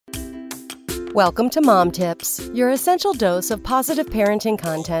Welcome to Mom Tips, your essential dose of positive parenting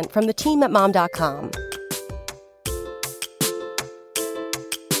content from the team at Mom.com.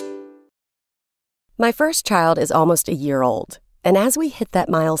 My first child is almost a year old, and as we hit that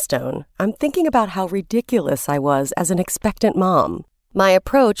milestone, I'm thinking about how ridiculous I was as an expectant mom. My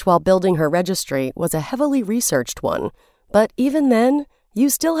approach while building her registry was a heavily researched one, but even then, you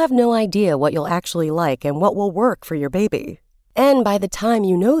still have no idea what you'll actually like and what will work for your baby. And by the time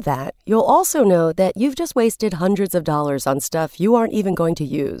you know that, you'll also know that you've just wasted hundreds of dollars on stuff you aren't even going to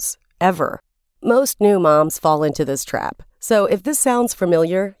use, ever. Most new moms fall into this trap, so if this sounds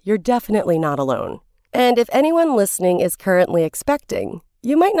familiar, you're definitely not alone. And if anyone listening is currently expecting,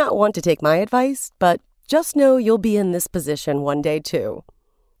 you might not want to take my advice, but just know you'll be in this position one day too.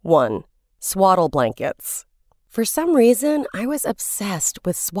 1. Swaddle blankets. For some reason, I was obsessed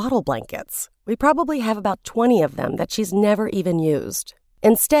with swaddle blankets. We probably have about 20 of them that she's never even used.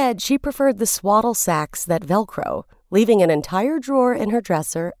 Instead, she preferred the swaddle sacks that Velcro, leaving an entire drawer in her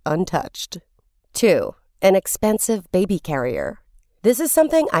dresser untouched. 2. An expensive baby carrier. This is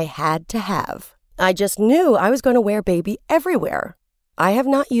something I had to have. I just knew I was going to wear baby everywhere. I have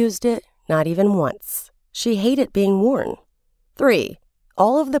not used it, not even once. She hated being worn. 3.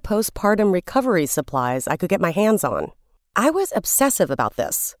 All of the postpartum recovery supplies I could get my hands on. I was obsessive about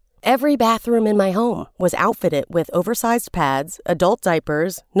this. Every bathroom in my home was outfitted with oversized pads, adult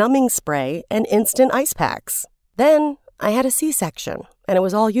diapers, numbing spray, and instant ice packs. Then I had a C-section, and it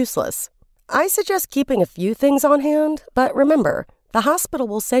was all useless. I suggest keeping a few things on hand, but remember, the hospital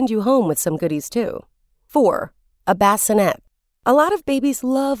will send you home with some goodies too. 4. A bassinet. A lot of babies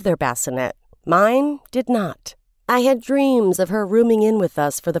love their bassinet. Mine did not. I had dreams of her rooming in with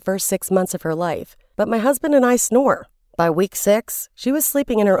us for the first 6 months of her life, but my husband and I snore. By week 6, she was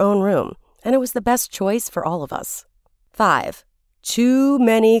sleeping in her own room, and it was the best choice for all of us. 5. Too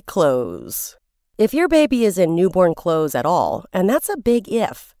many clothes. If your baby is in newborn clothes at all, and that's a big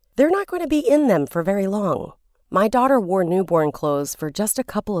if, they're not going to be in them for very long. My daughter wore newborn clothes for just a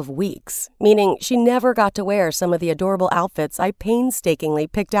couple of weeks, meaning she never got to wear some of the adorable outfits I painstakingly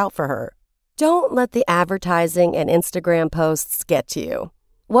picked out for her. Don't let the advertising and Instagram posts get to you.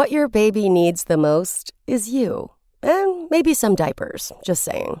 What your baby needs the most is you. And maybe some diapers, just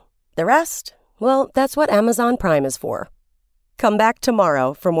saying. The rest, well, that's what Amazon Prime is for. Come back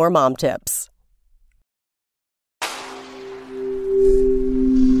tomorrow for more mom tips.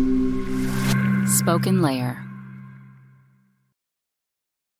 SpokenLayer.